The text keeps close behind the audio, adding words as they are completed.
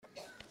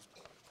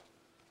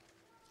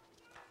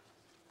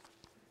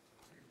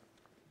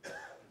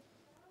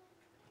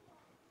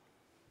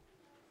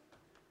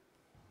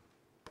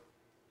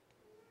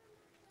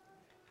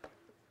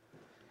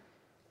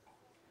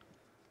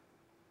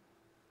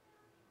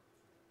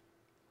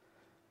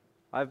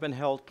I've been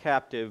held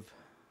captive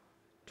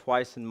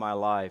twice in my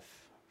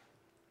life.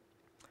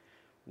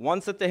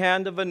 Once at the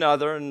hand of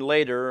another, and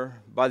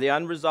later by the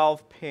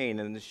unresolved pain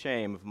and the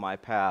shame of my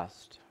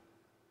past.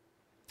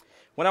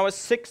 When I was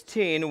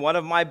 16, one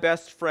of my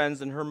best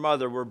friends and her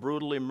mother were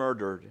brutally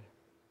murdered.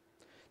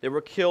 They were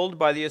killed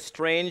by the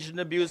estranged and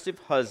abusive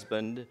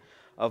husband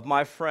of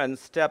my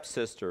friend's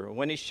stepsister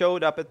when he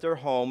showed up at their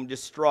home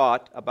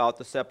distraught about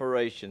the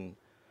separation.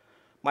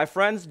 My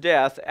friend's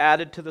death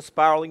added to the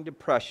spiraling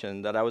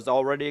depression that I was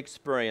already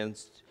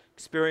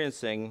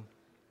experiencing,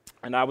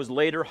 and I was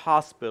later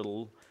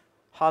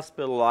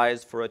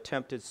hospitalized for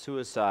attempted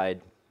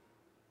suicide.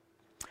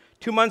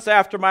 2 months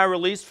after my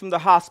release from the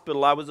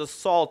hospital, I was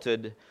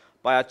assaulted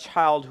by a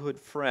childhood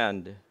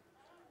friend.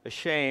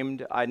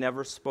 Ashamed, I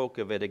never spoke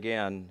of it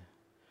again.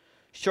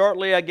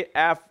 Shortly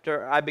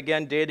after I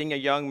began dating a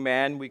young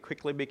man, we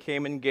quickly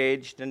became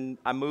engaged, and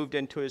I moved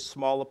into his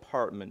small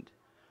apartment.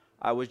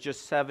 I was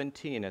just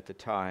 17 at the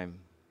time.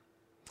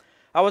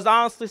 I was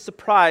honestly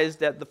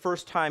surprised at the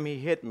first time he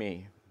hit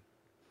me.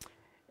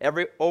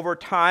 Over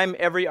time,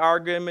 every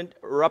argument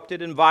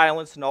erupted in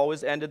violence and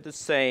always ended the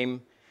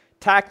same.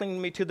 Tackling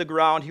me to the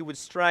ground, he would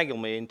strangle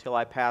me until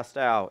I passed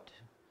out.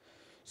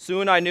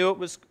 Soon I knew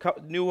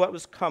what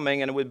was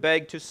coming and would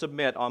beg to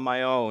submit on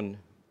my own.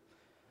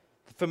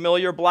 The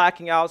familiar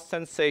blacking out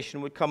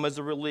sensation would come as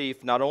a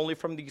relief, not only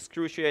from the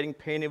excruciating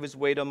pain of his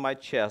weight on my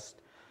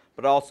chest,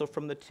 but also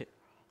from the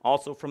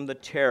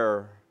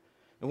terror.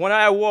 And when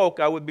I awoke,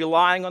 I would be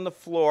lying on the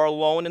floor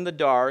alone in the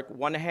dark,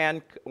 one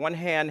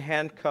hand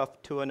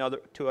handcuffed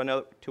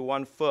to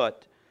one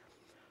foot.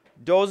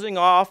 Dozing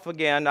off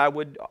again, I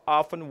would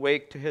often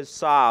wake to his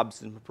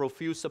sobs and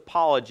profuse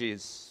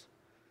apologies,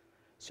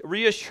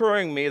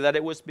 reassuring me that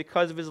it was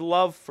because of his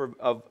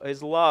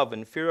love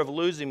and fear of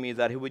losing me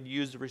that he would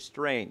use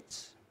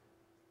restraints.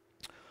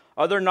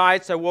 Other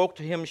nights I woke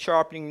to him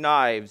sharpening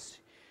knives.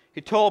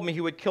 He told me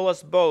he would kill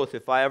us both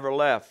if I ever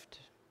left.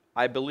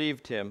 I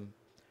believed him.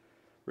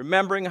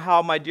 Remembering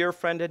how my dear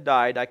friend had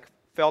died, I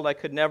felt I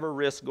could never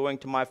risk going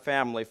to my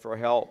family for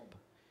help.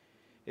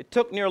 It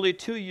took nearly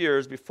 2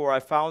 years before I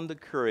found the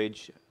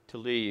courage to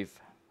leave.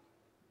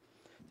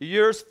 The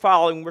years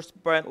following were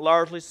spent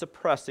largely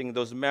suppressing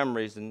those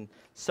memories and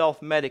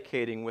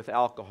self-medicating with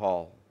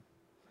alcohol,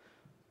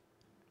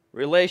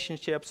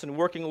 relationships, and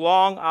working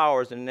long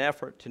hours in an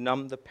effort to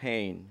numb the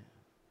pain.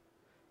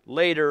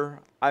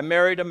 Later, I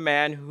married a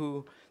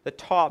man that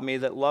taught me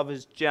that love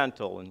is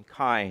gentle and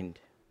kind.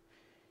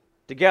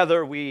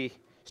 Together, we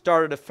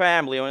started a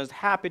family, and I was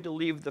happy to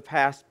leave the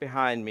past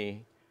behind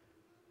me.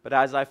 But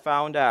as I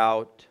found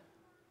out,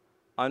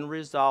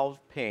 unresolved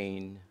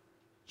pain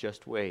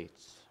just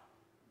waits.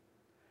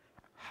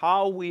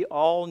 How we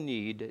all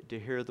need to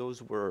hear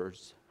those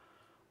words.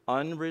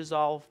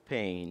 Unresolved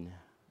pain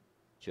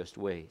just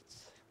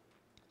waits.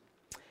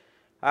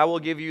 I will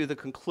give you the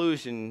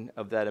conclusion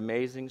of that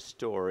amazing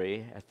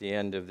story at the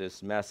end of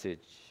this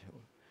message.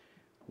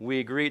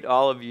 We greet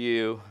all of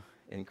you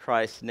in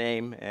Christ's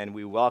name, and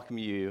we welcome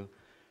you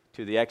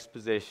to the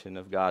exposition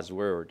of God's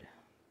Word.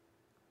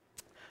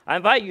 I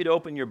invite you to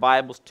open your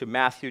Bibles to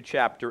Matthew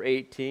chapter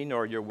 18,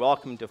 or you're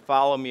welcome to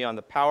follow me on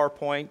the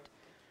PowerPoint.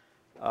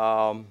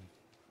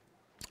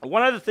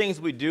 One of the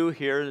things we do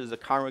here as a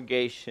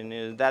congregation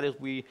is that is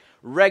we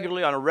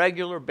regularly, on a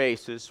regular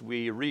basis,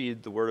 we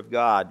read the Word of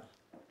God.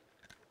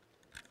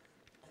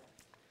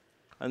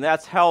 And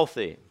that's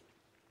healthy.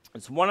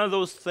 It's one of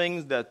those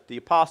things that the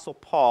Apostle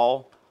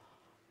Paul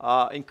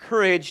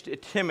encouraged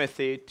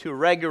Timothy to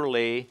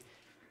regularly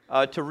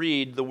to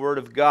read the Word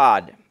of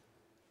God.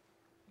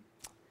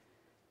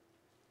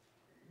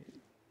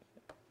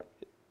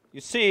 You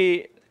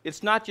see,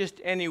 it's not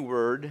just any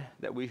word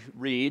that we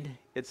read,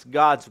 it's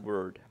God's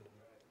Word.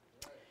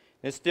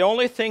 It's the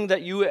only thing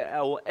that you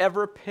will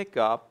ever pick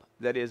up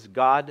that is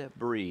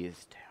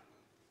God-breathed.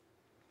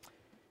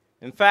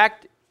 In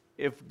fact,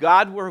 if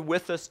God were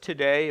with us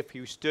today, if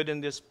He stood in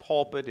this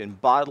pulpit in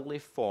bodily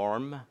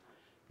form,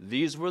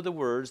 these were the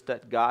words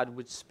that God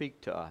would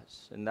speak to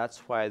us, and that's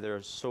why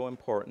they're so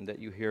important that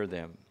you hear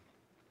them.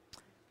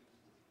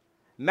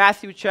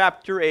 Matthew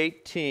chapter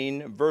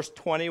 18, verse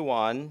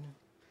 21.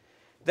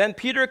 Then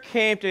Peter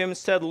came to him and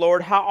said,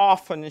 Lord, how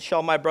oft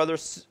shall my brother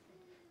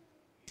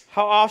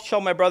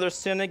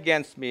sin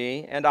against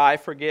me, and I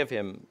forgive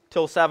him?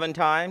 Till 7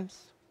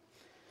 times?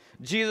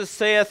 Jesus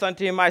saith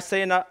unto him, I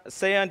say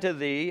unto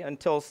thee,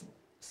 until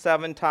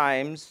 7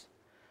 times,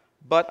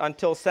 but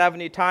until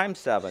 70 times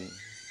 7.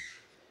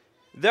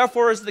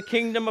 Therefore is the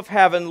kingdom of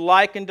heaven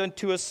likened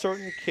unto a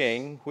certain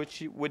king,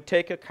 which would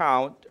take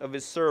account of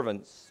his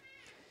servants.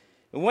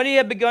 And when he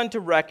had begun to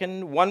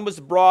reckon, one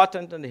was brought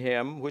unto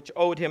him, which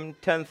owed him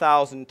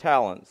 10,000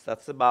 talents.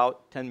 That's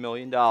about $10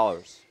 million.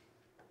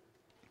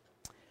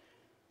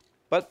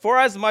 But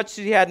forasmuch as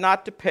he had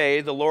not to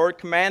pay, the Lord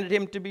commanded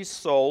him to be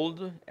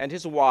sold, and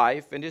his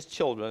wife, and his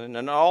children,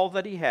 and all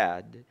that he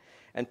had,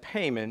 and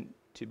payment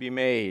to be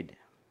made.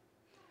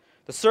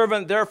 The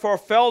servant therefore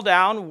fell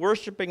down,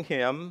 worshiping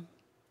him,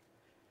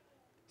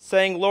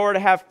 saying, Lord,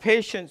 have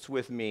patience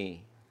with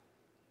me,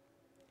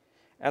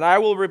 and I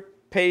will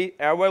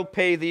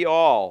pay thee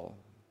all.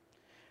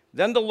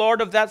 Then the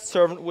Lord of that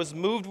servant was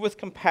moved with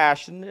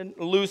compassion and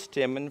loosed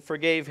him and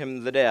forgave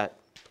him the debt.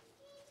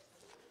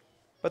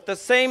 But the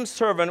same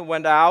servant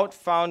went out,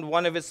 found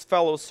one of his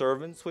fellow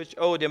servants, which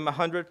owed him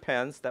 100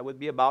 pence, that would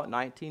be about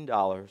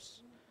 $19.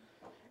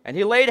 And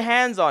he laid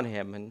hands on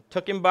him and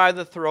took him by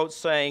the throat,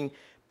 saying,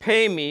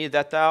 Pay me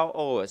that thou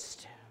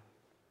owest.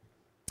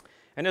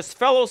 And his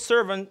fellow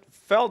servant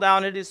fell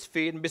down at his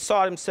feet and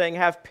besought him, saying,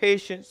 Have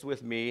patience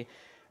with me,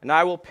 and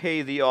I will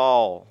pay thee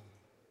all.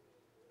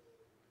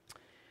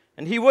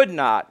 And he would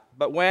not,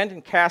 but went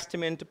and cast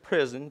him into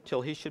prison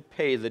till he should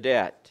pay the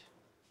debt.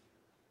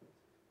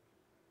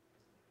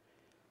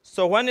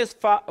 So when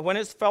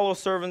his fellow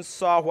servants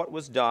saw what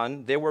was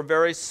done, they were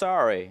very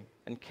sorry,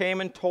 and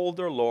came and told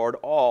their Lord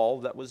all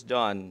that was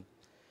done.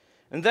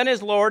 And then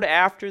his Lord,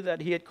 after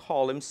that he had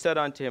called him, said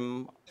unto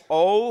him,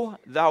 O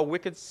thou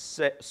wicked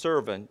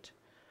servant,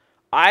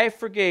 I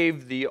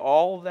forgave thee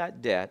all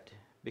that debt,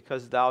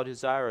 because thou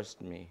desirest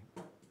me.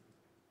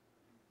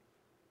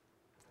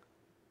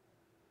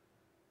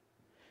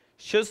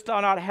 Shouldst thou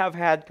not have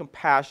had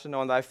compassion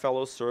on thy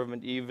fellow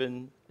servant,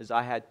 even as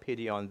I had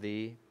pity on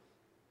thee?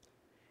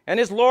 And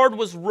his Lord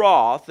was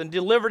wroth, and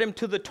delivered him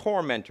to the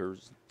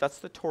tormentors, that's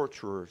the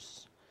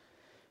torturers,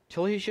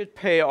 till he should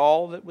pay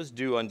all that was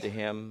due unto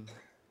him.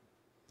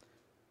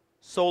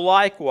 So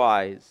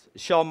likewise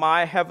shall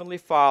my heavenly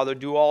Father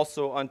do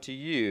also unto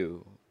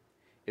you,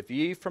 if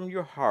ye from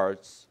your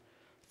hearts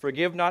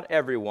forgive not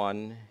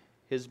everyone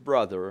his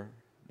brother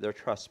their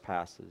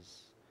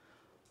trespasses.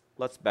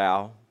 Let's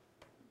bow.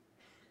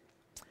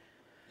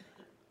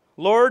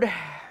 Lord,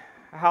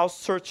 how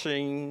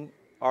searching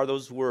are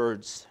those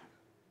words.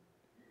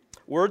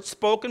 Words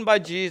spoken by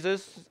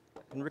Jesus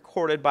and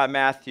recorded by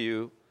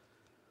Matthew.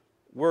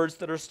 Words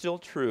that are still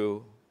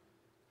true.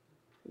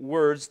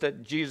 Words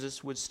that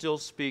Jesus would still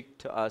speak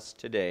to us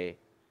today.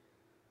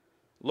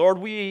 Lord,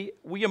 we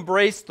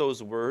embrace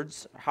those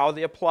words, how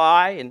they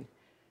apply and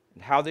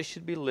how they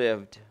should be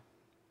lived.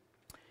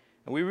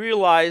 And we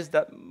realize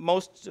that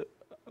most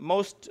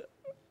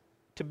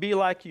to be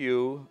like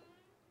you,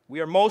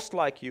 we are most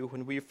like you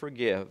when we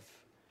forgive.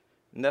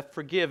 And that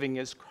forgiving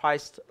is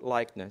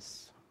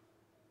Christ-likeness.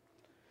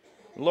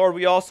 Lord,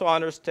 we also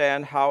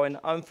understand how in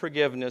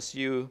unforgiveness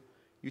you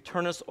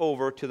turn us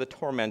over to the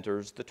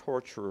tormentors, the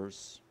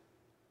torturers.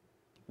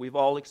 We've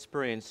all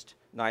experienced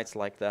nights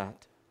like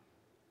that.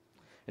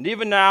 And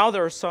even now,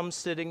 there are some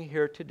sitting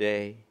here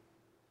today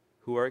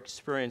who are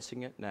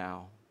experiencing it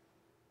now.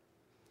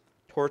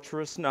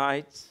 Torturous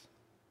nights,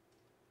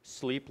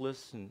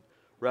 sleepless and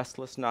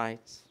restless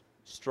nights,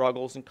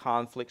 struggles and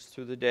conflicts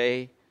through the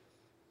day,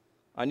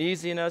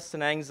 uneasiness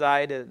and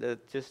anxiety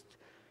that just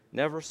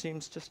never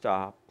seems to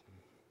stop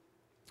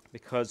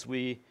because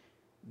we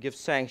give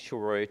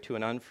sanctuary to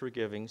an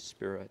unforgiving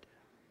spirit.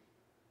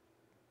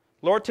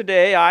 Lord,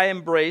 today I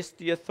embrace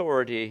the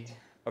authority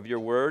of your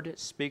word.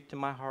 Speak to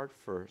my heart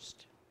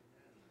first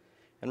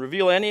and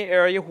reveal any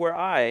area where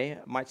I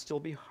might still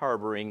be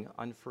harboring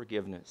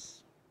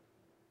unforgiveness.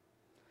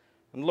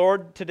 And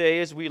Lord, today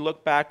as we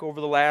look back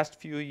over the last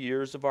few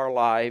years of our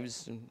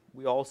lives, and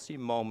we all see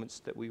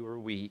moments that we were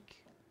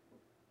weak,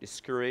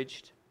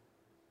 discouraged,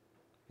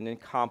 and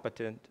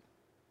incompetent,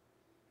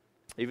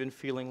 even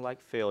feeling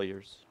like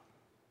failures,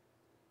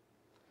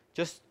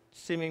 just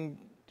seeming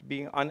to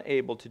be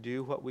unable to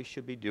do what we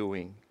should be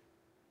doing.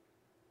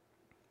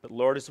 But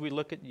Lord, as we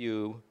look at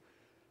you,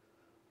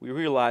 we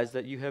realize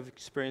that you have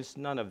experienced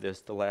none of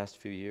this the last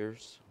few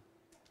years.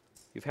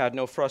 You've had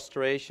no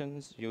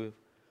frustrations. You've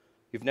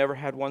never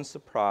had one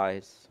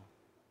surprise.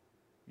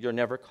 You're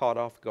never caught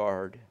off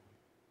guard.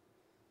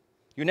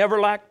 You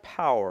never lacked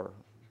power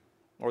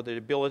or the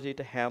ability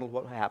to handle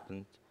what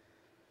happened.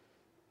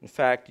 In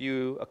fact,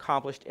 you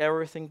accomplished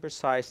everything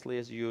precisely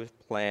as you have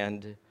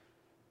planned,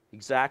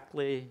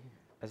 exactly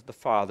as the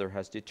Father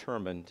has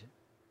determined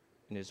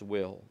in his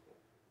will.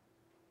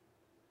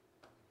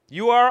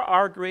 You are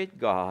our great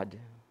God,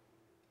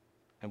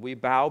 and we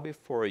bow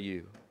before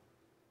you.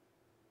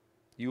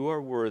 You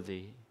are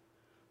worthy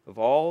of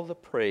all the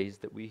praise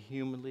that we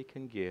humanly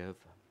can give.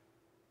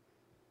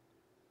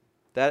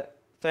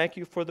 Thank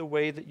you for the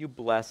way that you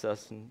bless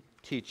us and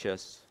teach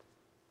us.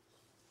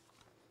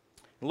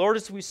 Lord,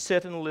 as we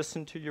sit and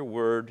listen to your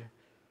word,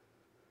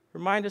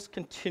 remind us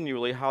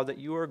continually how that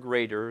you are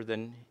greater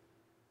than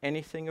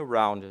anything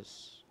around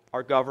us,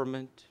 our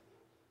government,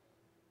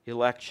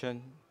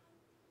 election,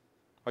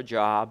 our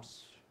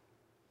jobs,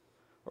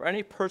 or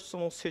any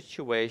personal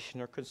situation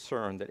or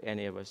concern that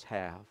any of us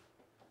have.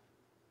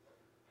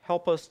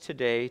 Help us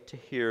today to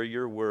hear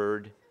your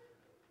word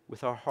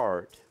with our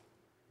heart.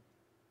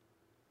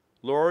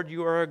 Lord,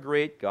 you are a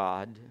great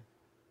God,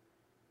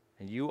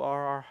 and you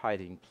are our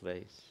hiding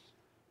place.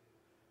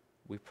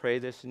 We pray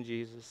this in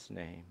Jesus'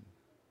 name.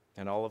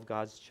 And all of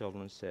God's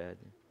children said,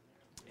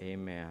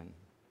 Amen.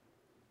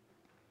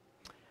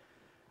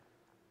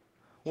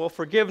 Well,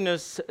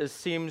 forgiveness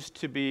seems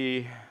to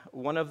be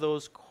one of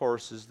those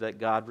courses that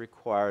God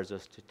requires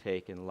us to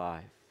take in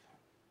life.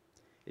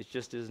 It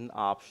just isn't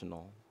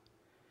optional.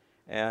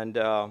 And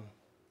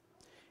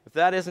If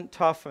that isn't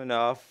tough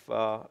enough,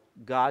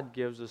 God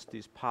gives us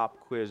these pop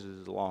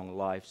quizzes along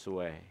life's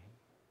way.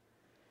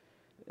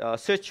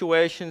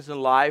 Situations in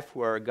life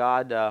where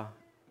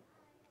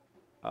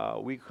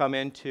we come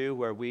into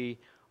where we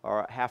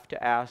have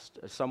to ask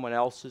someone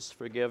else's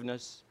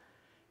forgiveness.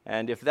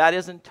 And if that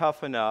isn't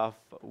tough enough,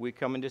 we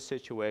come into a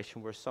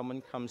situation where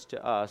someone comes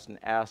to us and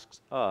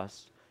asks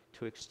us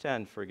to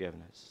extend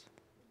forgiveness.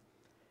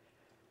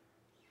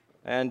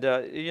 And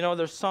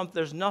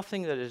there's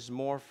nothing that is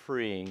more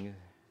freeing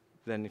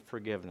than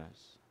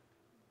forgiveness.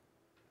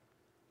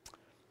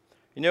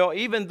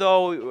 Even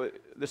though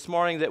this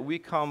morning that we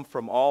come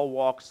from all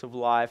walks of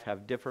life,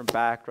 have different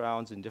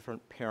backgrounds and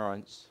different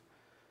parents,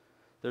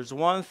 there's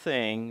one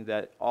thing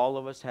that all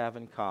of us have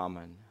in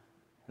common,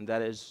 and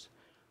that is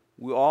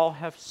we all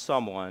have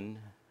someone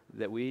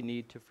that we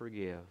need to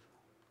forgive.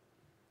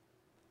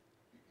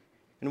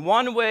 In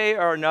one way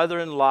or another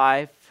in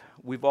life,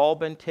 we've all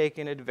been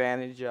taken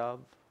advantage of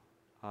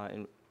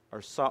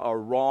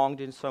or wronged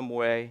in some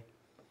way.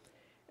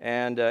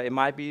 And it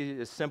might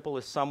be as simple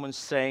as someone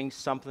saying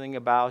something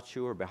about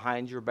you or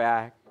behind your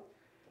back.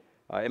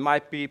 It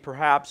might be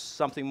perhaps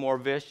something more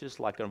vicious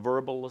like a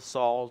verbal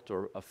assault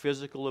or a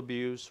physical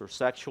abuse or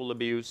sexual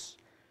abuse.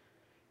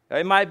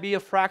 It might be a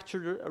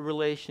fractured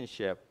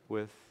relationship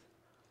with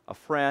a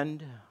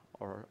friend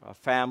or a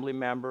family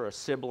member, a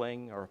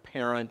sibling or a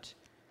parent,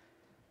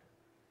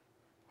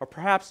 or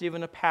perhaps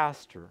even a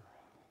pastor.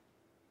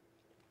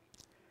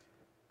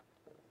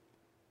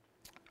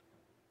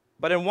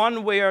 But in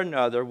one way or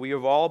another, we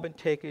have all been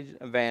taken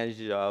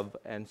advantage of,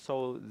 and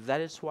so that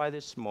is why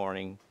this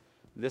morning,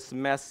 this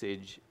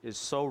message is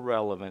so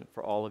relevant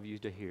for all of you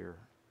to hear.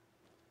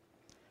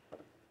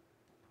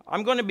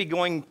 I'm going to be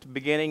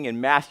beginning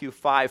in Matthew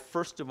 5.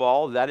 First of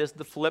all, that is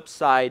the flip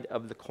side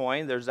of the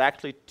coin. There's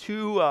actually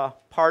two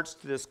parts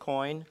to this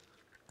coin.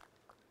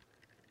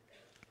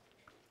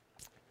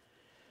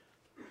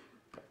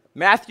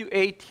 Matthew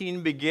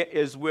 18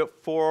 is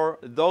for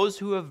those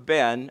who have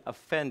been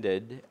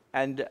offended,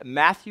 and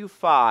Matthew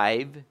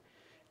 5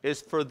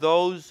 is for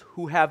those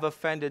who have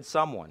offended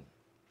someone.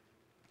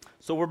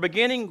 So we're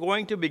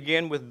going to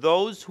begin with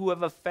those who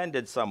have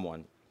offended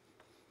someone.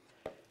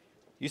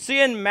 You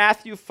see, in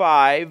Matthew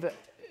 5, of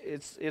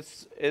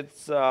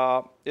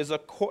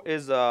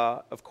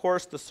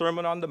course, the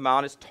Sermon on the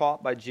Mount is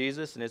taught by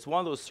Jesus, and it's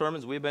one of those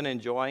sermons we've been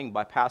enjoying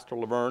by Pastor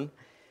Laverne.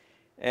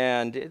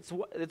 And it's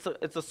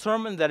a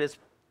sermon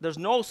there's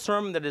no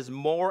sermon that is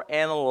more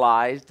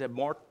analyzed and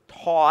more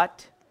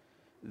taught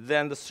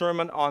than the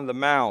Sermon on the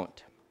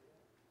Mount.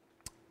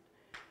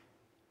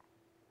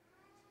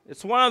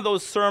 It's one of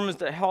those sermons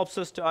that helps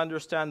us to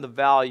understand the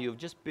value of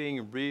just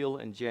being real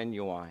and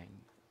genuine,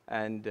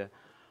 and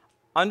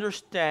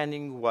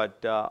understanding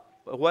what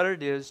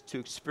it is to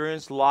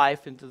experience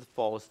life into the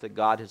fullest that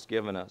God has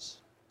given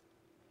us.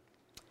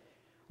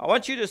 I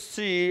want you to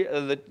see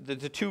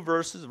the two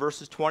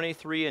verses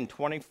 23 and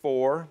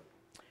 24,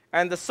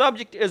 and the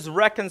subject is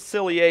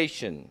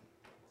reconciliation.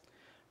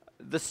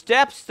 The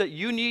steps that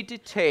you need to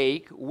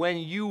take when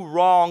you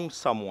wrong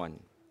someone.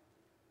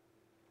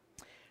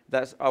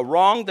 That's a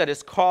wrong that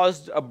has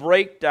caused a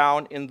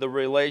breakdown in the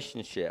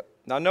relationship.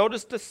 Now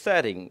notice the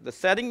setting. The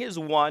setting is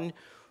one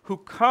who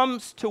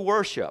comes to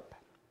worship.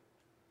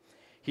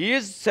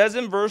 Says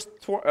in verse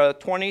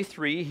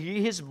 23,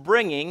 he is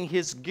bringing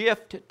his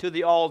gift to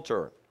the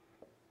altar.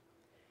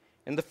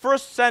 In the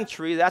first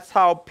century, that's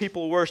how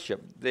people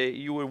worship.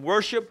 You would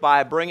worship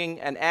by bringing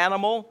an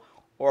animal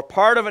or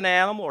part of an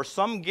animal or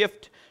some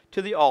gift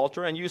to the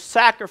altar, and you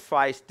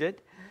sacrificed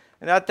it.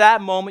 And at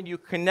that moment, you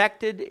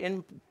connected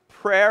in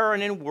prayer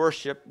and in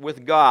worship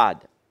with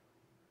God.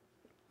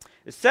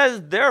 It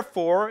says,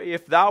 therefore,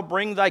 if thou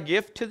bring thy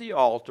gift to the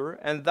altar,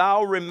 and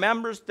thou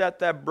rememberest that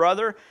thy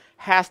brother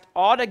hast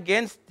aught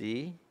against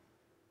thee,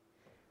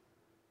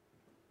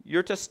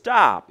 you're to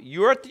stop.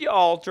 You're at the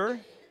altar,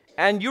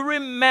 and you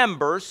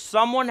remember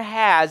someone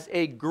has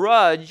a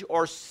grudge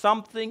or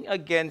something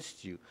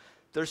against you.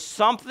 There's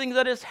something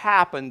that has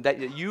happened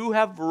that you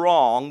have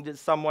wronged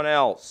someone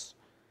else.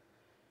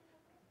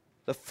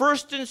 The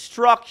first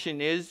instruction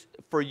is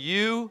for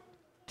you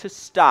to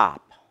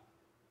stop.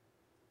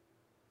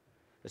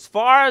 As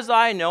far as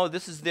I know,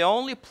 this is the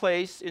only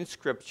place in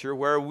Scripture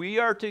where we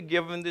are to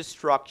give the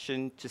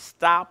instruction to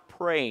stop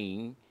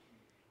praying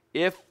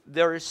if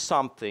there is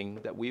something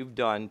that we've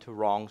done to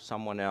wrong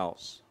someone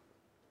else.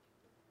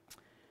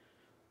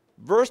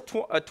 Verse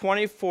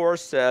 24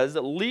 says,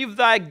 leave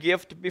thy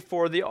gift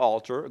before the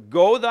altar,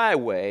 go thy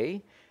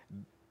way,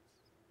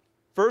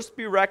 first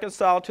be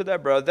reconciled to thy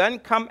brother, then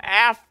come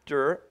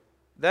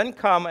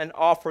and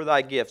offer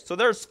thy gift. So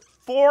there's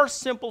 4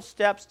 simple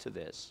steps to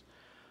this.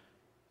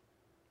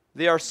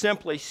 They are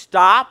simply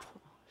stop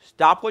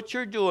what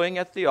you're doing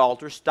at the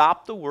altar,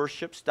 stop the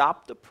worship,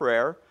 stop the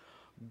prayer,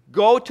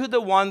 go to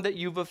the one that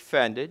you've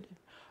offended,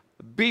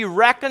 be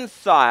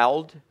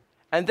reconciled,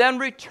 and then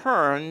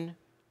return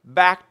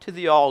back to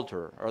the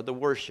altar or the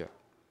worship.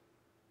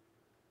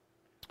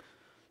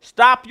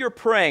 Stop your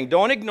praying.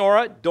 Don't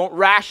ignore it. Don't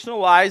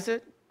rationalize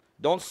it.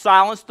 Don't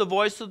silence the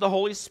voice of the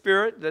Holy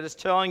Spirit that is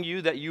telling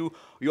you that you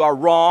are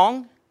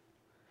wrong.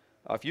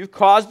 If you've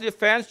caused the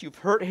offense, you've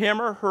hurt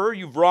him or her,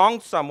 you've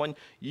wronged someone,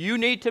 you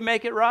need to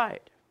make it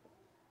right.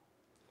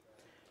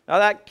 Now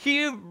that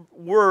key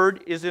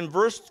word is in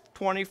verse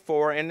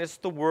 24, and it's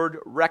the word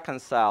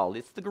reconciled.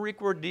 It's the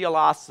Greek word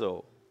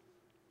dialasso.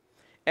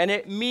 And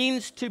it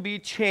means to be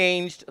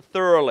changed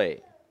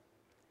thoroughly.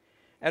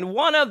 And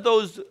one of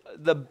those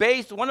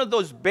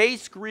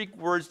base Greek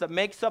words that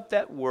makes up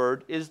that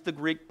word is the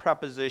Greek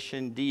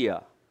preposition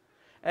dia.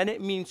 And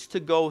it means to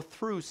go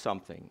through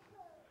something.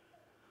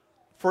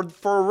 For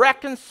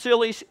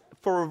reconciliation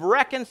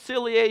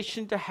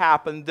to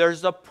happen,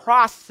 there's a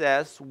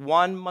process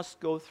one must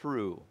go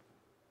through.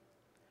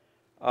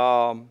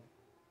 And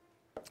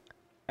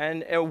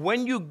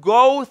when you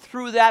go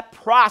through that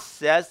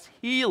process,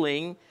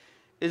 healing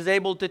is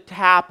able to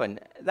happen.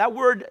 That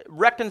word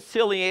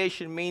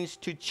reconciliation means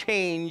to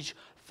change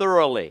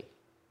thoroughly.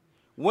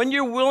 When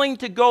you're willing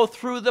to go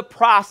through the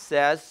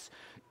process,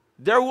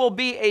 there will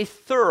be a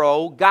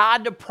thorough,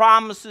 God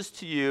promises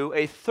to you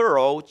a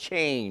thorough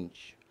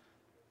change.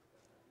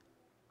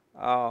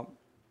 And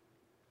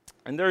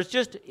there's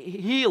just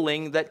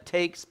healing that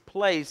takes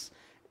place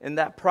in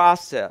that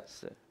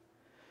process.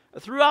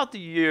 Throughout the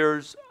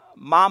years,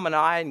 Mom and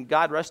I, and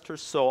God rest her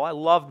soul, I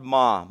loved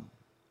Mom.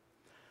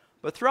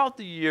 But throughout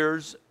the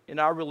years in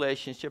our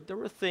relationship, there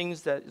were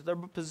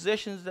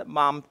positions that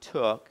Mom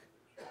took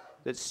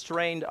that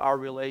strained our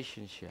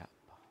relationship.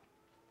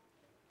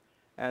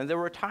 And there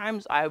were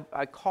times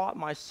I caught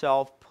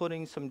myself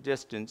putting some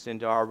distance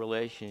into our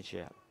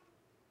relationship.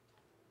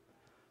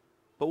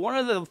 But one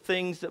of the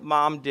things that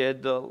Mom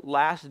did the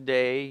last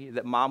day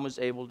that Mom was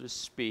able to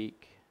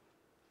speak,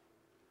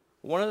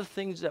 one of the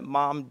things that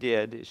Mom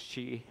did is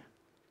she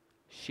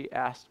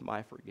asked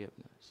my forgiveness.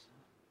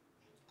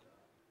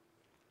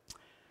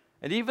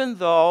 And even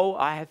though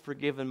I had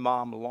forgiven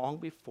Mom long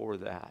before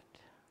that,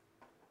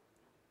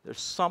 there's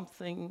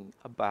something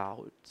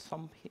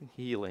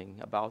healing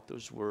about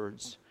those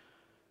words,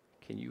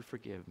 "Can you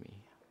forgive me?"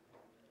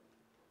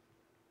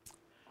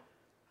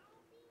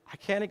 I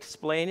can't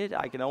explain it.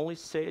 I can only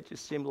say it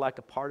just seemed like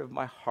a part of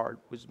my heart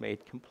was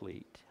made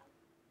complete.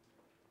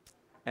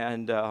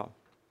 And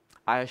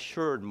I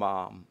assured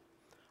Mom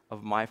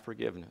of my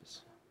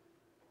forgiveness.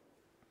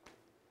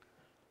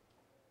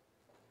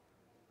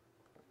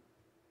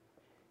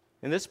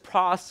 In this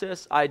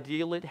process,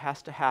 ideally, it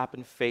has to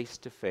happen face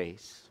to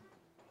face.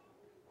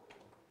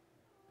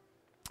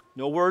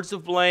 No words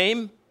of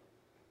blame,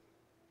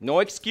 no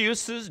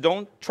excuses.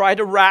 Don't try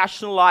to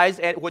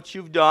rationalize what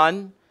you've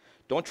done.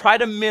 Don't try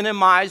to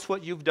minimize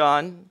what you've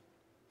done.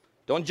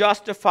 Don't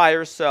justify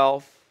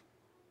yourself.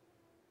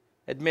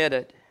 Admit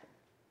it.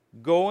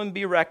 Go and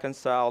be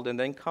reconciled and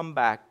then come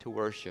back to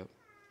worship.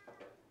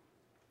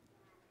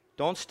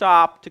 Don't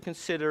stop to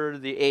consider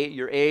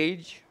your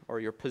age or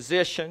your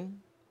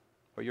position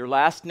or your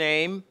last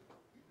name,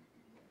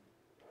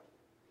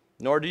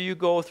 nor do you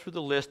go through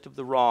the list of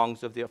the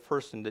wrongs of the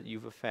person that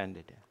you've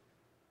offended.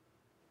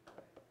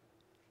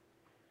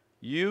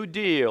 You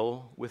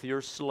deal with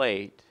your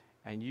slate,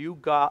 and you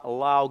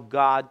allow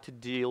God to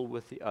deal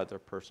with the other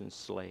person's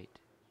slate.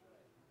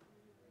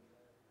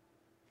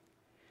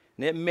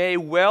 And it may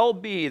well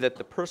be that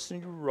the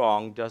person you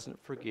wrong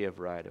doesn't forgive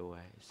right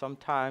away.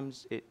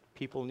 Sometimes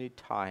people need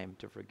time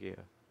to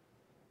forgive.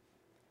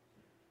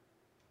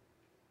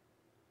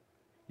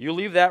 You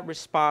leave that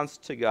response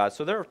to God.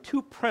 So there are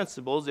two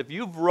principles. If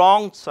you've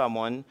wronged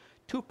someone,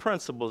 two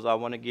principles I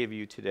want to give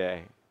you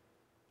today.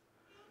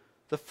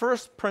 The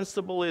first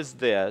principle is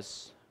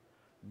this: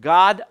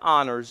 God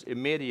honors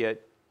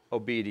immediate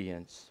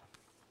obedience.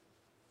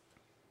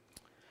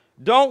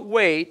 Don't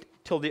wait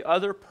till the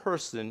other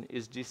person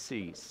is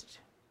deceased.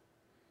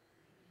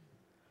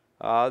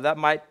 That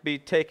might be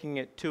taking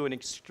it to an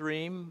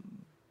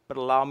extreme, but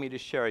allow me to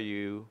share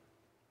you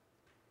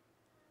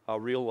a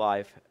real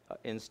life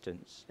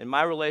instance. In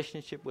my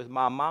relationship with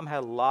Mom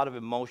had a lot of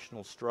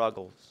emotional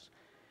struggles.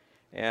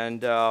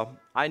 And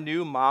I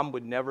knew Mom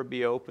would never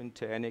be open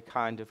to any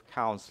kind of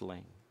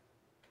counseling.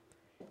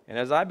 And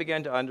as I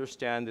began to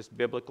understand this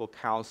biblical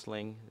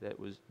counseling that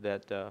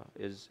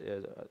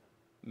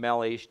Mel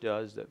Aish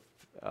does, that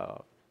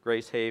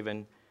Grace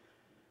Haven,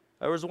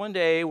 there was one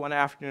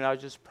afternoon, I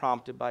was just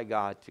prompted by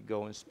God to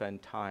go and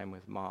spend time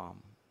with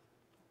Mom.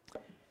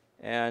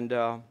 And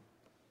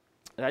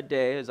that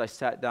day, as I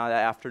sat down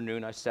that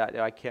afternoon, I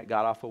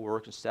got off of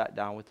work and sat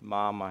down with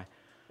Mom. And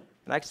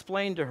I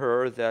explained to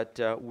her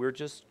that we're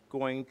just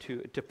going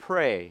to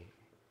pray.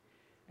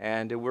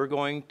 And we're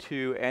going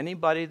to,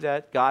 anybody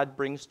that God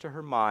brings to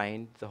her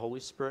mind, the Holy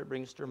Spirit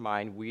brings to her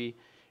mind,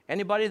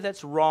 anybody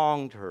that's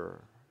wronged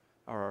her,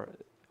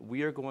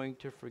 we are going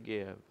to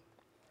forgive.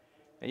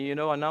 And you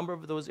know, a number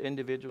of those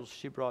individuals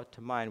she brought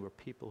to mind were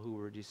people who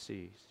were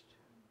deceased.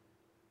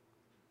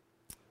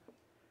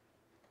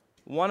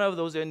 One of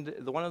those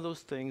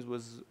things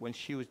was when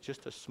she was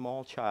just a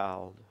small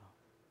child.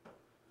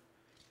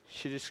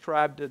 She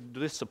described a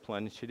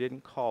discipline. She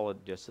didn't call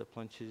it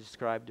discipline. She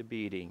described a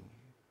beating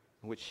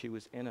in which she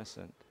was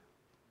innocent.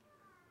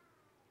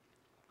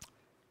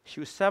 She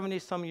was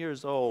 70-some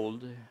years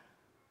old.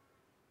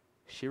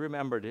 She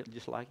remembered it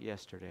just like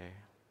yesterday.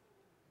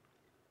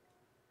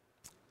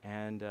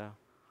 And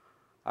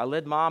I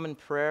led Mom in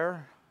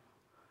prayer,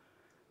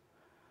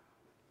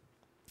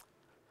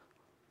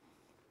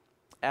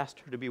 asked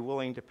her to be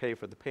willing to pay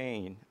for the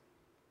pain,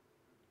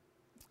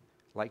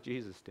 like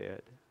Jesus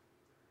did,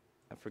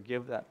 and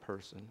forgive that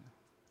person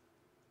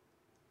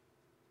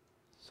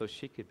so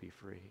she could be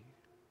free.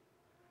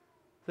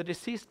 The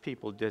deceased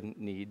people didn't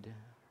need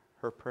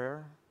her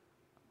prayer.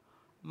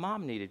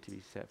 Mom needed to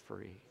be set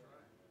free.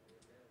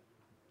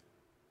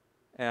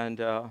 And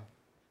that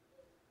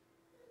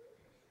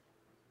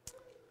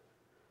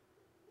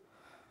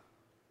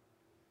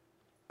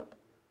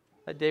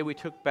day we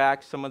took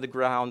back some of the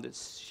ground that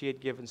she had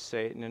given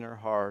Satan in her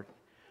heart,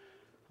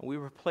 and we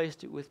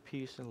replaced it with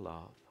peace and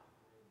love.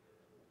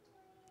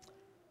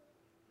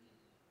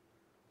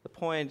 The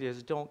point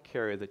is, don't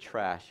carry the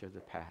trash of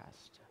the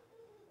past.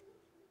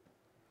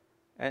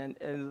 And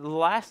the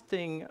last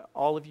thing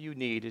all of you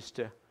need is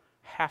to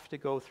have to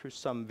go through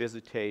some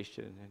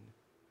visitation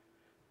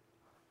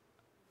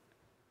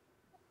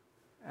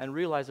and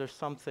realize there's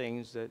some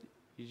things that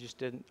you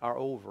just are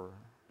over.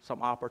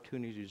 Some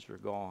opportunities are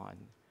gone.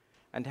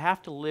 And to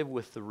have to live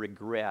with the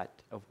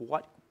regret of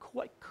what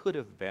could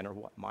have been or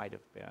what might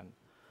have been.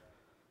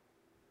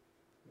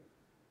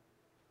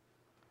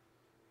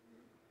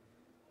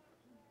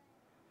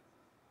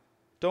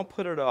 Don't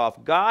put it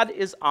off. God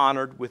is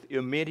honored with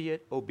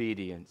immediate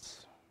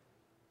obedience.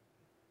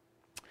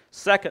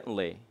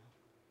 Secondly,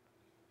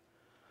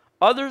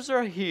 others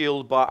are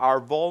healed by our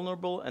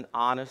vulnerable and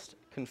honest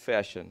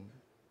confession.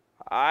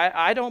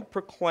 I don't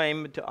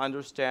proclaim to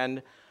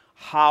understand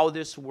how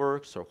this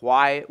works or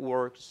why it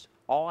works.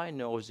 All I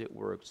know is it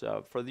works.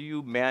 For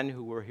you men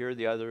who were here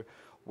the other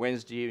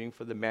Wednesday evening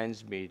for the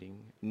men's meeting,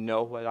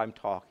 know what I'm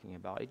talking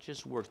about. It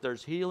just works.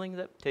 There's healing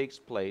that takes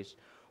place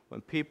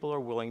when people are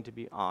willing to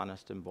be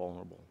honest and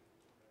vulnerable.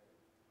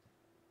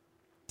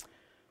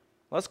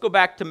 Let's go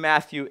back to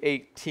Matthew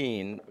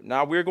 18.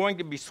 Now we're going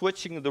to be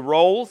switching the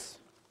roles.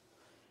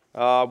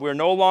 We're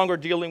no longer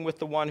dealing with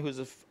the one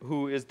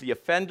who is the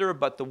offender,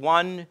 but the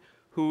one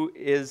who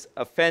is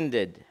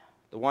offended,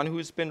 the one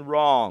who's been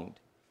wronged.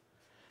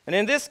 And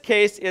in this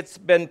case,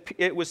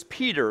 it was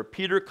Peter.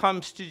 Peter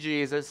comes to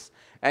Jesus,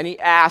 and he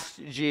asks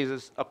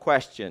Jesus a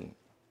question.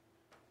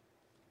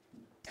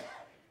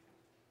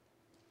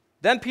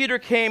 Then Peter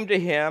came to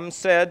him and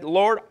said,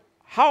 Lord,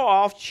 how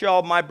oft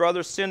shall my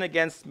brother sin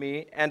against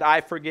me, and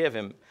I forgive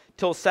him?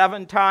 Till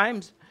 7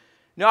 times?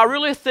 Now, I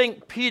really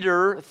think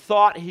Peter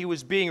thought he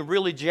was being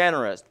really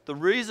generous. The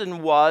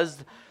reason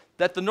was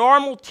that the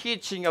normal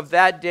teaching of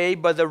that day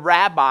by the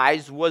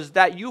rabbis was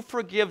that you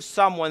forgive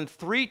someone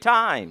 3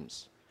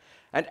 times.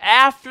 And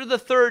after the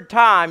 3rd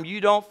time,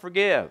 you don't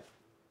forgive.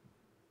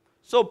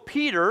 So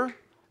Peter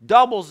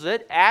doubles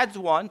it, adds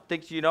 1,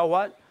 thinks, you know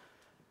what?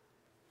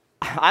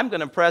 I'm going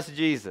to impress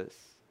Jesus.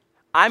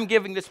 I'm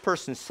giving this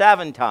person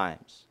 7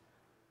 times.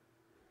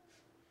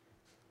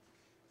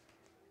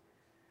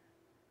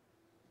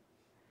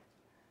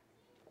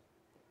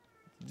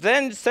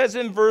 Then it says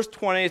in verse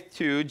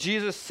 22,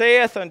 Jesus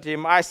saith unto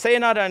him, I say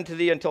not unto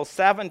thee until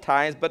 7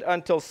 times, but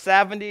until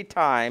 70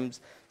 times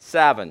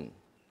 7.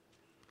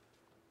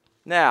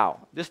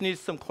 Now, this needs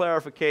some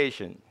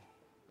clarification.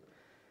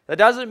 That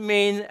doesn't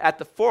mean at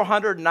the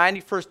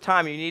 491st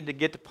time you need to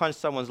get to punch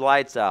someone's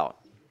lights out,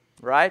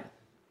 right?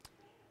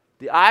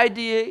 The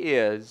idea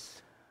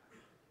is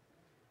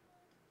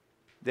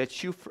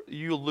that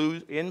you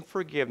lose in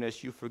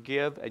forgiveness, you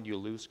forgive and you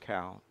lose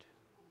count.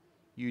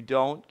 You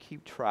don't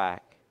keep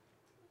track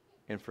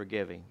in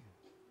forgiving.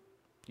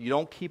 You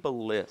don't keep a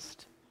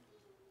list.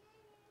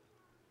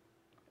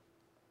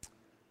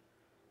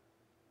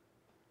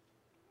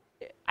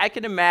 I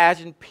can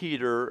imagine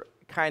Peter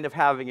kind of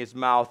having his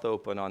mouth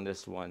open on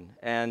this one.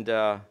 And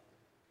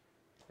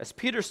as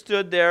Peter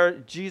stood there,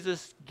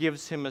 Jesus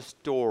gives him a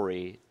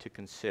story to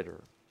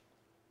consider.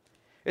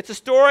 It's a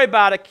story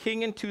about a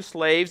king and 2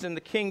 slaves, and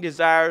the king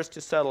desires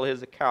to settle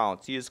his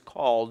accounts. He is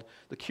called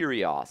the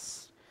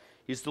Kyrios.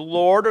 He's the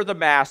Lord or the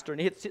Master, and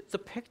it's a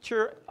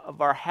picture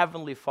of our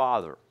Heavenly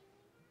Father.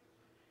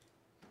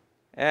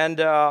 And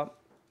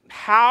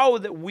how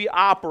that we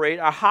operate,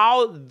 or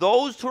how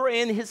those who are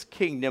in His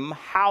kingdom,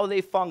 how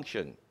they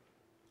function.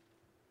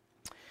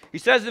 He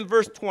says in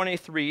verse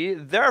 23,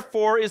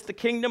 Therefore is the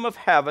kingdom of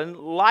heaven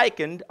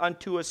likened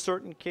unto a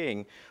certain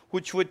king,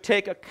 which would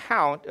take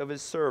account of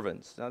his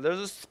servants. Now there's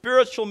a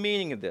spiritual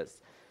meaning of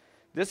this.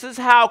 This is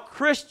how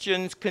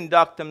Christians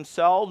conduct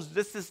themselves.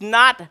 This is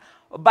not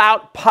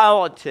about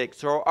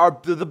politics or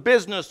the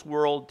business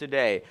world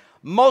today.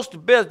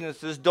 Most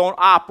businesses don't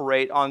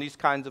operate on these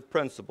kinds of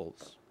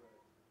principles.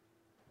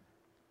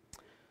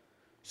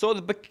 So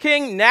the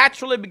king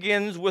naturally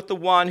begins with the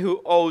one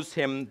who owes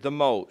him the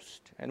most.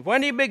 And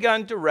when he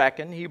began to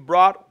reckon,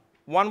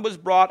 one was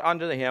brought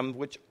unto him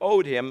which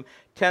owed him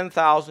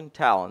 10,000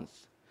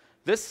 talents.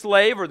 This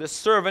slave or this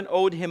servant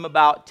owed him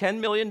about $10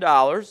 million,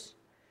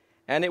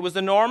 and it was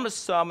an enormous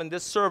sum, and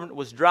this servant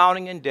was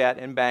drowning in debt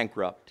and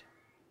bankrupt.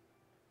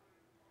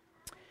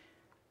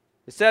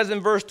 It says in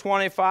verse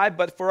 25,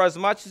 but for as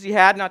much as he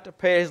had not to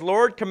pay, his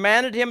Lord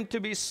commanded him to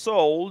be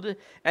sold,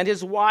 and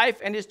his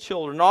wife and his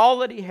children, all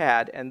that he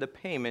had, and the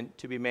payment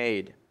to be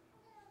made.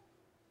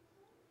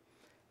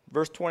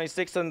 Verse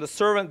 26, and the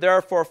servant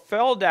therefore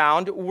fell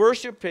down,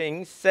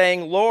 worshiping,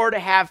 saying, Lord,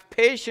 have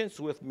patience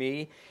with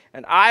me,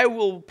 and I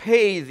will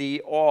pay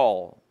thee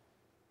all.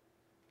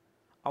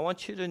 I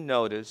want you to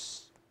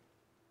notice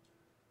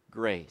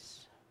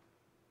grace.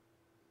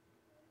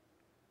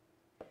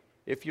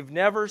 If you've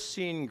never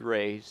seen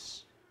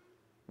grace,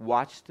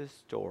 watch this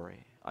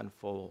story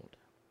unfold.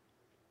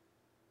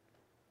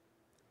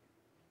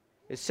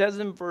 It says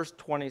in verse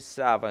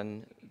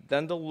 27,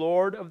 then the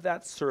Lord of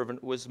that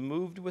servant was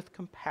moved with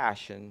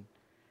compassion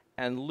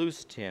and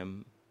loosed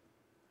him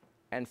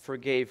and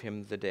forgave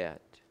him the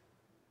debt.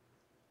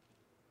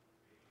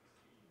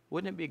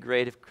 Wouldn't it be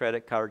great if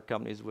credit card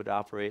companies would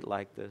operate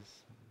like this?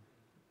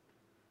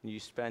 You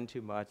spend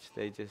too much,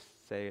 they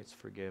just say it's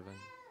forgiven.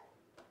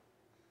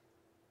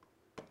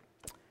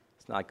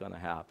 It's not going to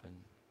happen.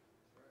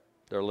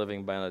 They're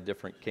living by a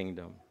different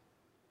kingdom.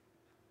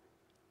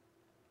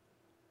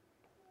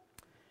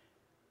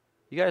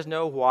 You guys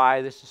know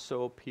why this is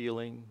so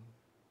appealing?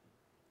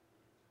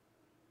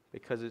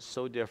 Because it's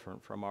so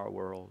different from our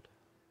world.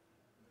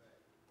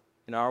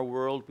 In our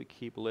world, we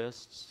keep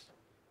lists,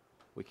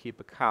 we keep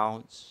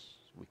accounts,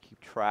 we keep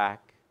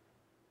track,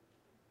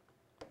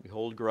 we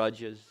hold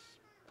grudges,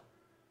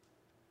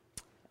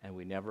 and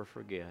we never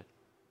forget.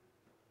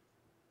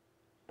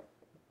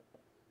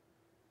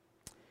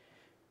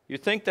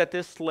 You'd think that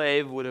this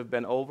slave would have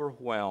been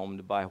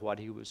overwhelmed by what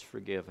he was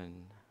forgiven.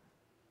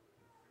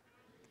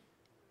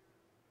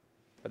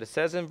 But it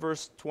says in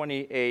verse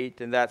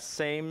 28, in that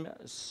same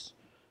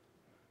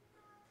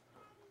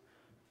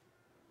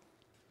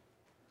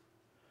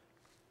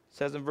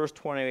says in verse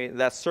 28,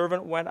 that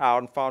servant went out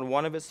and found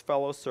one of his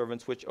fellow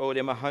servants which owed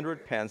him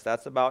 100 pence.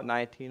 That's about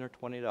 $19 or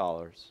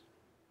 $20.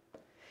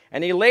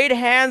 And he laid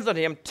hands on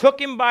him,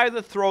 took him by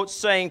the throat,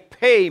 saying,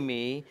 pay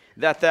me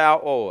that thou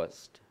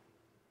owest.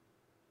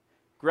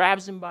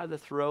 Grabs him by the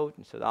throat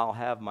and said, I'll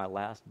have my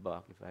last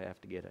buck if I have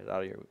to get it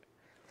out of here.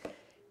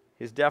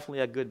 He's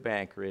definitely a good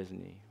banker,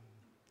 isn't he?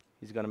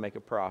 He's going to make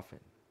a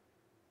profit.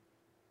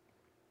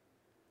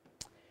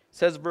 It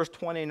says verse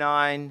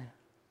 29,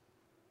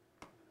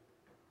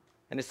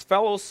 and his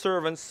fellow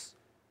servant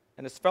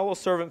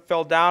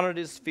fell down at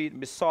his feet and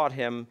besought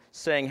him,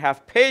 saying,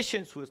 have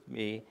patience with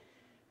me,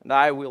 and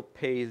I will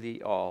pay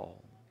thee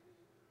all.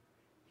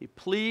 He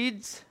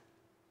pleads,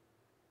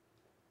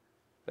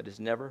 but is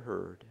never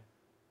heard.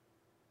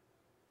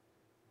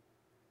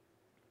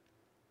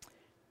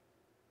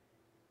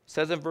 It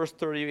says in verse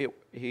 30,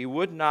 he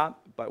would not,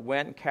 but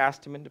went and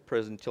cast him into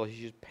prison till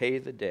he should pay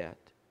the debt.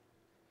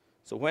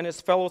 So when his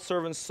fellow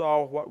servants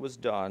saw what was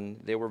done,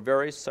 they were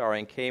very sorry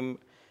and came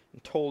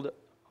and told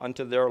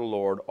unto their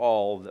Lord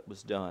all that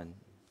was done.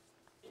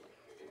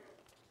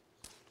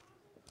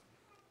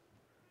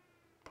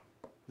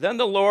 Then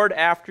the Lord,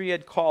 after he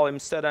had called him,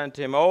 said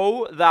unto him,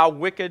 O thou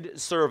wicked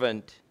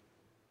servant,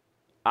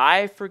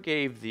 I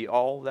forgave thee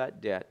all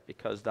that debt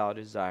because thou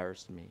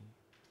desirest me.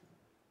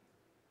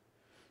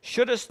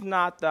 Shouldest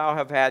not thou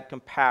have had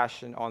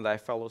compassion on thy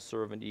fellow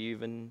servant,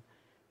 even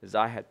as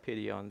I had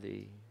pity on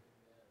thee?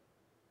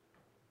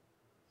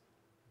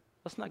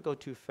 Let's not go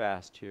too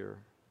fast here.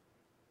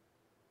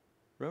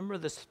 Remember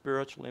the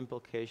spiritual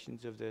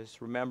implications of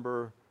this.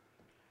 Remember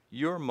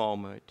your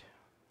moment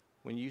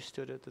when you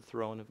stood at the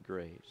throne of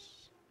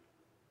grace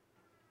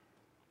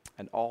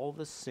and all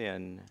the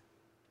sin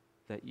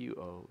that you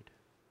owed.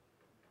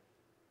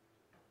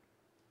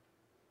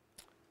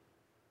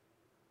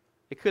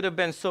 It could have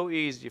been so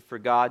easy for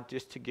God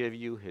just to give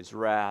you his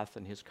wrath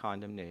and his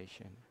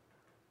condemnation.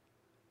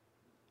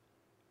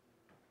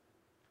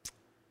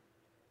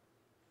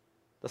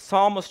 The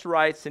psalmist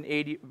writes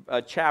in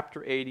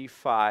chapter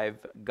 85,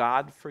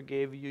 God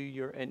forgave you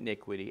your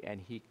iniquity and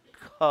he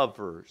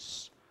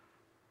covers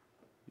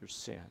your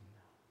sin.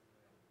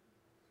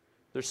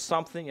 There's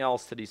something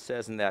else that he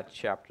says in that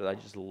chapter that I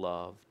just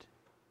loved.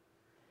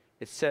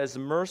 It says,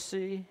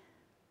 mercy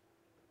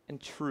and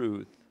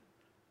truth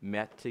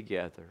met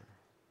together.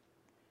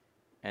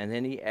 And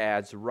then he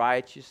adds,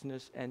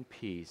 righteousness and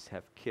peace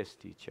have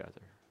kissed each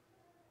other.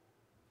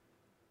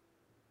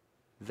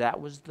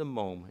 That was the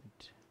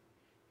moment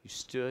you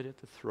stood at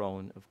the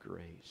throne of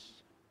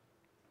grace.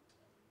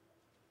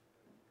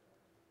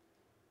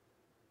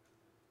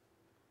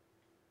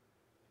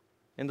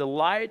 In the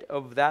light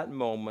of that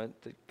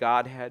moment that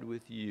God had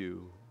with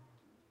you,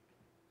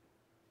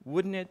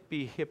 wouldn't it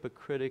be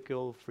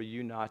hypocritical for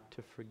you not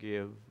to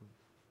forgive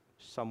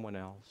someone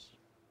else?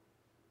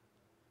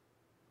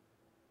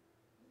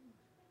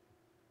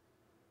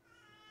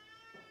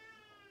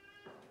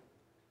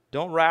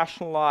 Don't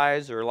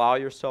rationalize or allow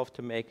yourself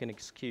to make an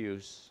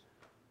excuse,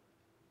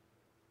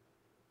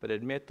 but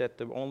admit that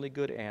the only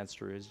good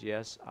answer is,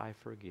 yes, I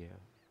forgive.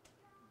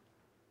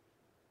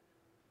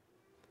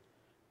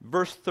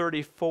 Verse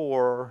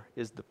 34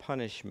 is the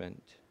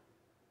punishment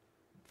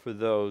for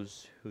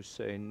those who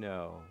say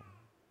no.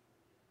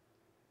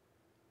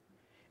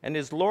 And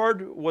his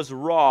Lord was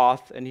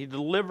wroth, and he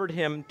delivered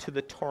him to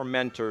the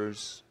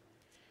tormentors,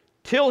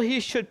 till he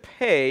should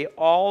pay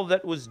all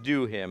that was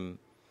due him.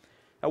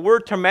 The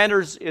word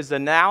tormentors is a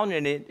noun,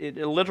 and it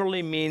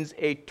literally means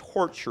a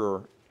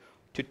torturer,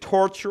 to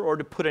torture or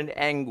to put in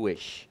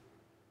anguish.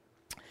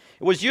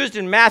 It was used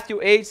in Matthew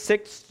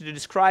 8:6 to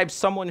describe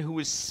someone who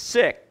is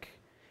sick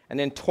and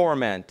in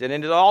torment. And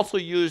it is also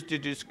used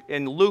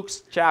in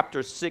Luke's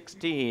chapter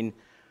 16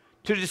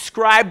 to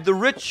describe the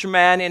rich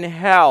man in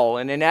hell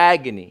and in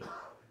agony.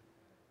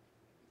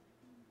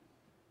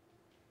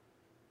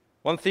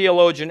 One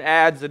theologian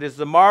adds it is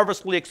the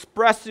marvelously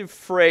expressive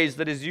phrase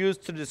that is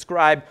used to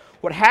describe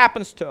what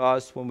happens to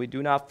us when we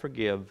do not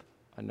forgive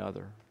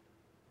another.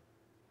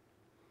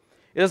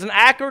 It is an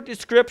accurate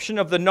description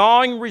of the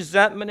gnawing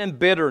resentment and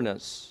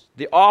bitterness,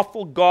 the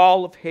awful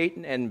gall of hate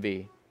and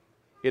envy.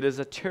 It is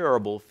a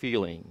terrible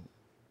feeling.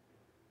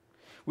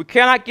 We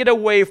cannot get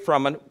away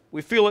from it.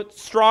 We feel it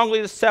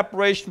strongly, the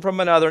separation from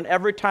another, and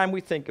every time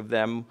we think of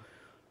them,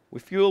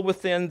 we feel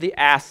within the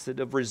acid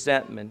of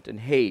resentment and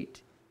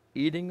hate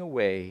eating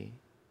away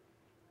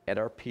at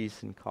our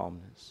peace and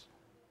calmness.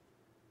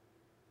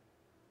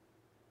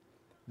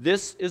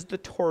 This is the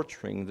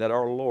torturing that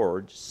our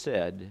Lord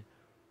said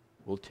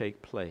will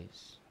take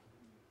place.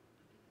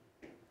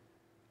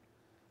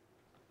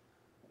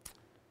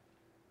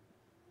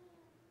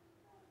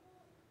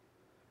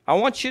 I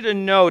want you to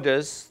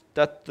notice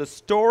that the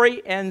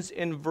story ends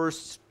in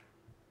verse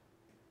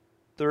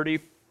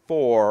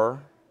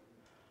 34,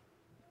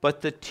 but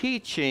the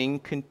teaching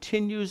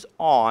continues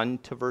on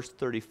to verse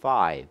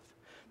 35.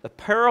 The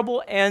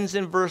parable ends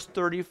in verse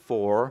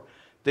 34.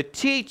 The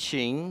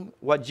teaching,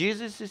 what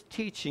Jesus is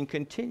teaching,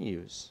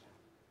 continues.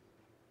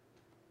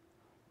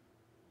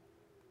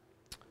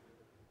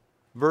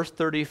 Verse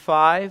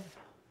 35,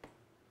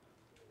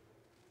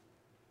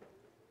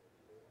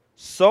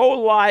 so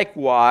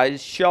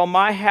likewise shall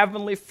my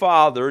heavenly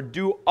Father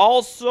do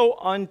also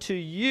unto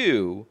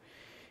you,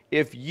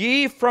 if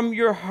ye from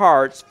your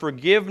hearts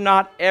forgive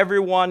not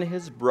everyone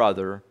his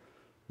brother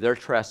their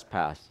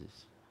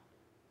trespasses.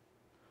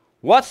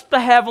 What's the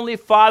heavenly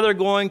Father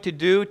going to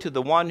do to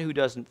the one who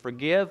doesn't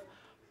forgive?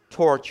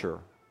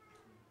 Torture.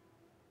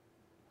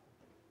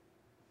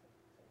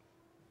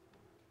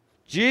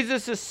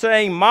 Jesus is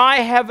saying, my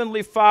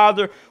heavenly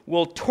Father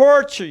will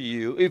torture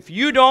you if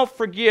you don't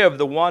forgive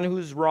the one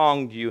who's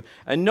wronged you.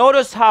 And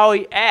notice how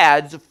he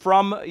adds,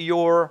 from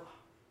your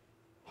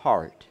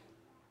heart.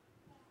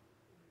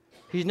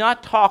 He's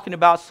not talking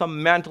about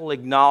some mental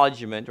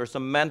acknowledgement or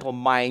some mental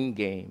mind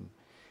game.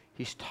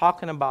 He's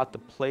talking about the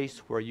place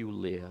where you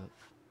live,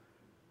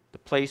 the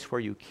place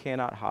where you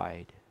cannot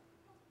hide.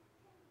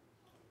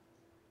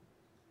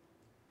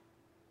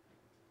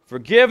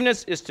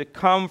 Forgiveness is to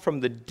come from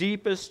the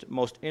deepest,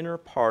 most inner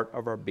part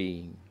of our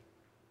being.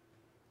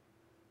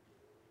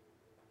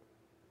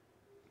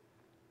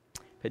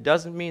 If it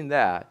doesn't mean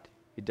that,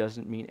 it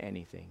doesn't mean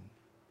anything.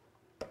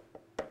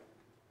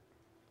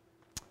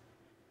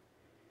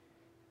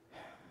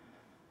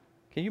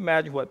 Can you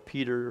imagine what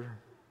Peter's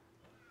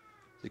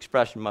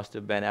expression must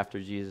have been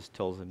after Jesus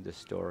told him this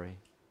story?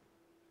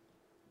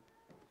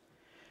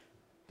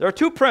 There are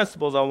two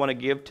principles I want to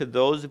give to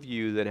those of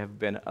you that have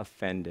been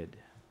offended.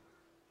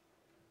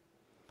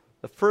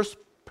 The first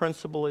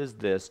principle is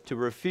this: to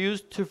refuse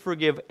to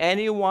forgive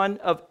anyone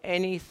of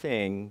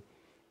anything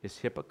is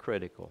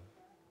hypocritical.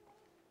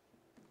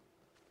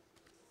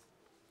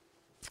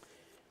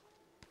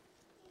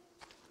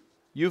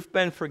 You've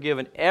been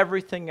forgiven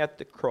everything at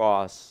the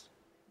cross,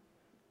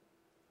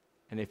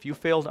 and if you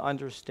fail to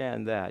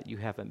understand that, you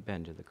haven't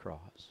been to the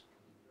cross.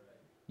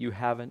 You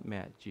haven't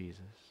met Jesus.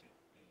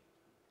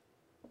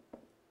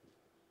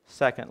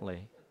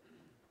 Secondly,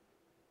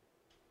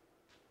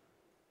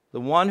 the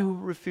one who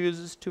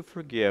refuses to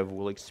forgive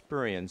will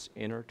experience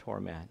inner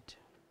torment.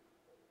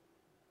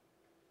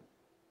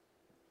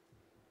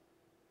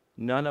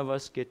 None of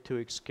us get to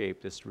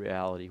escape this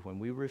reality. When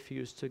we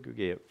refuse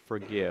to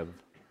forgive,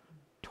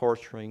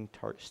 torturing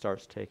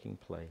starts taking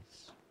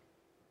place.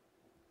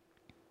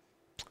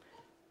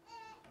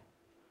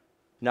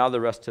 Now the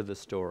rest of the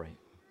story.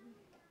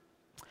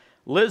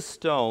 Liz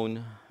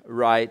Stone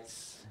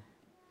writes,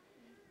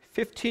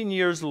 15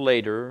 years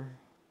later,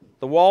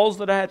 the walls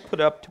that I had put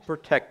up to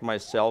protect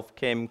myself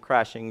came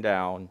crashing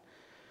down,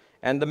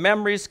 and the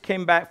memories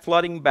came back,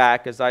 flooding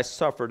back as I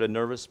suffered a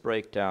nervous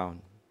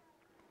breakdown.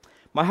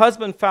 My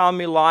husband found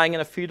me lying in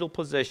a fetal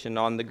position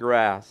on the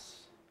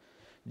grass.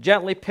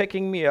 Gently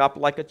picking me up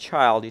like a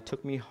child, he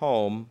took me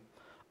home,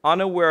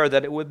 unaware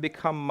that it would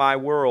become my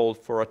world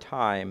for a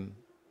time.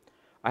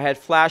 I had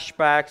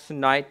flashbacks and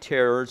night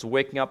terrors,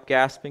 waking up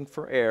gasping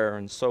for air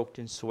and soaked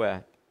in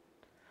sweat.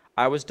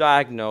 I was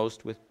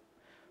diagnosed with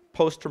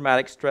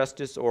post-traumatic stress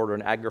disorder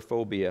and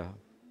agoraphobia.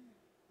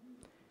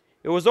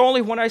 It was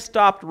only when I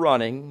stopped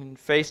running and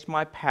faced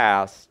my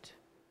past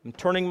and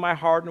turning my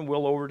heart and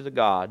will over to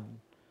God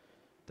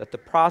that the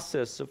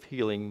process of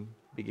healing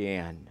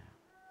began.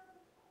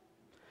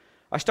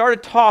 I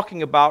started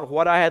talking about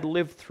what I had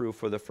lived through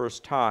for the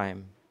first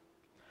time.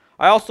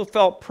 I also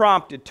felt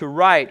prompted to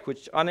write,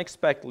 which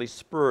unexpectedly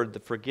spurred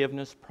the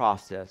forgiveness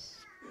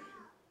process.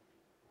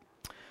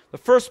 The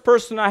first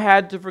person I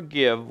had to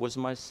forgive was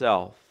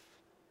myself.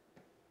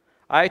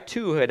 I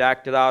too had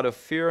acted out of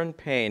fear and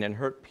pain and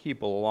hurt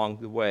people along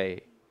the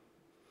way.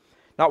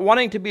 Not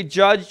wanting to be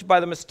judged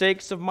by the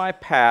mistakes of my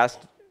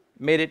past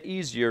made it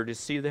easier to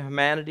see the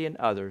humanity in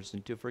others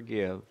and to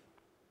forgive.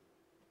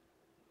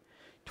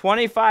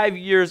 25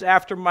 years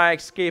after my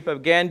escape, I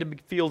began to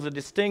feel the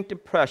distinct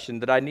impression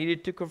that I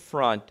needed to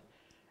confront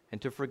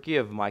and to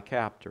forgive my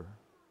captor.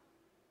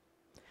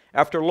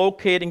 After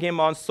locating him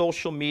on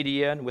social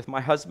media and with my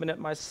husband at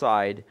my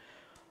side,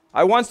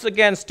 I once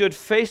again stood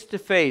face to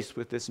face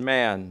with this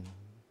man.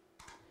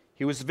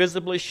 He was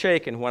visibly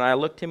shaken when I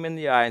looked him in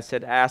the eye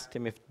and asked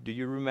him, "Do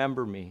you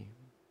remember me?"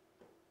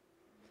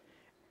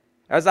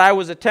 As I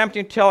was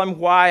attempting to tell him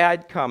why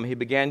I'd come, he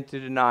began to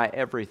deny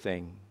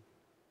everything.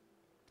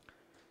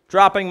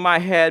 Dropping my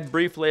head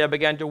briefly, I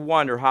began to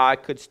wonder how I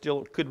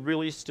could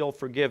really still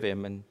forgive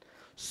him, and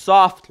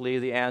softly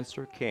the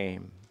answer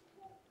came.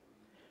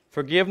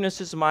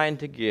 Forgiveness is mine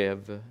to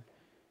give.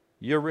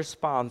 Your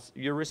reaction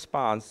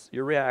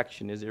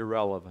is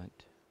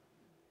irrelevant.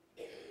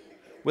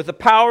 With the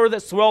power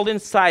that swelled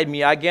inside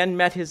me, I again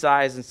met his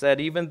eyes and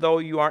said, "Even though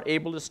you aren't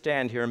able to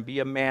stand here and be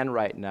a man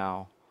right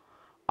now,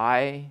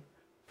 I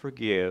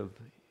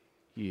forgive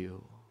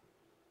you."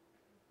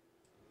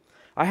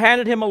 I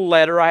handed him a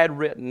letter I had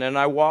written, and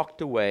I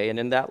walked away. And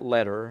in that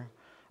letter,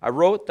 I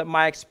wrote that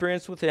my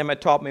experience with him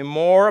had taught me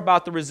more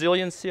about the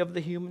resiliency of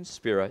the human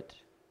spirit,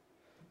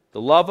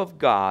 the love of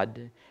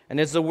God, and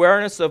his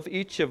awareness of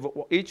each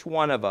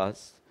one of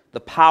us,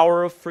 the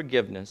power of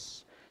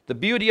forgiveness, the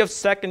beauty of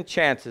second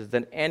chances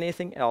than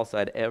anything else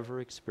I'd ever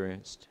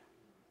experienced.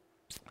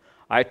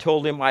 I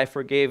told him I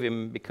forgave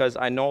him because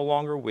I no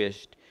longer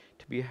wished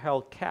to be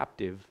held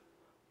captive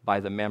by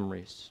the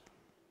memories.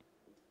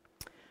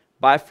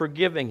 By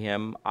forgiving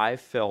him, I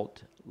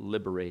felt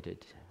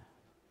liberated.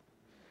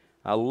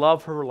 I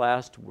love her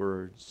last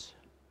words.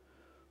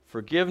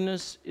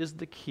 Forgiveness is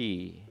the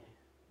key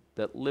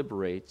that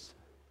liberates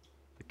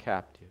the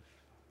captive.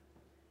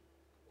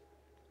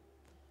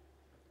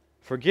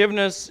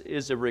 Forgiveness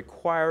is a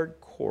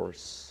required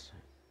course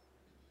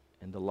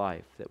in the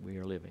life that we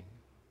are living.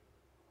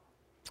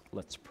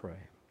 Let's pray.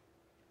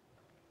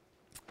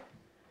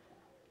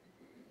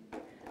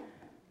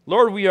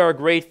 Lord, we are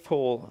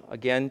grateful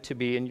again to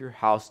be in your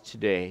house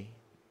today.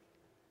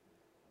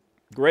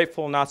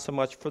 Grateful not so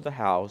much for the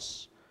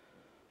house,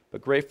 but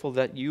grateful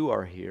that you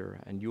are here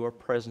and you are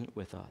present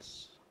with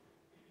us.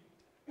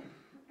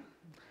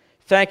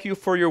 Thank you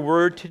for your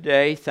word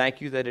today. Thank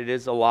you that it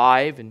is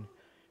alive and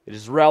it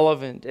is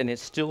relevant and it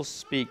still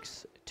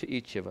speaks to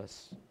each of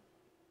us.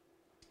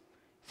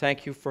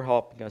 Thank you for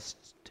helping us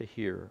to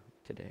hear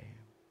today.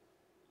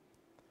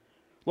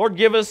 Lord,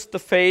 give us the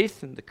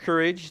faith and the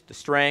courage, the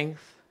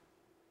strength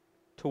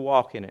to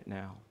walk in it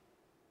now.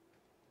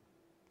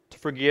 To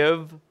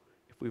forgive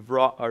if we've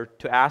wronged, or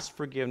to ask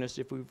forgiveness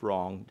if we've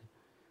wronged,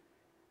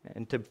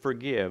 and to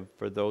forgive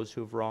for those who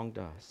have wronged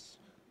us.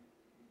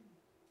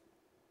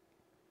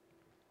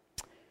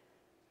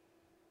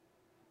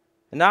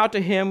 And now to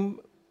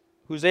him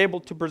who's able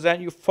to present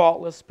you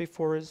faultless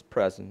before his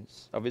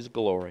presence of his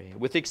glory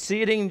with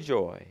exceeding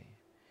joy,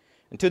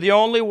 and to the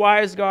only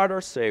wise God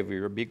our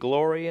Savior be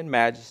glory and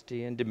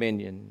majesty and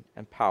dominion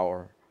and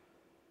power,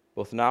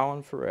 both now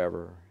and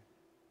forever.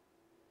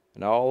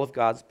 And all of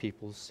God's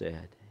people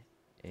said,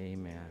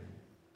 Amen.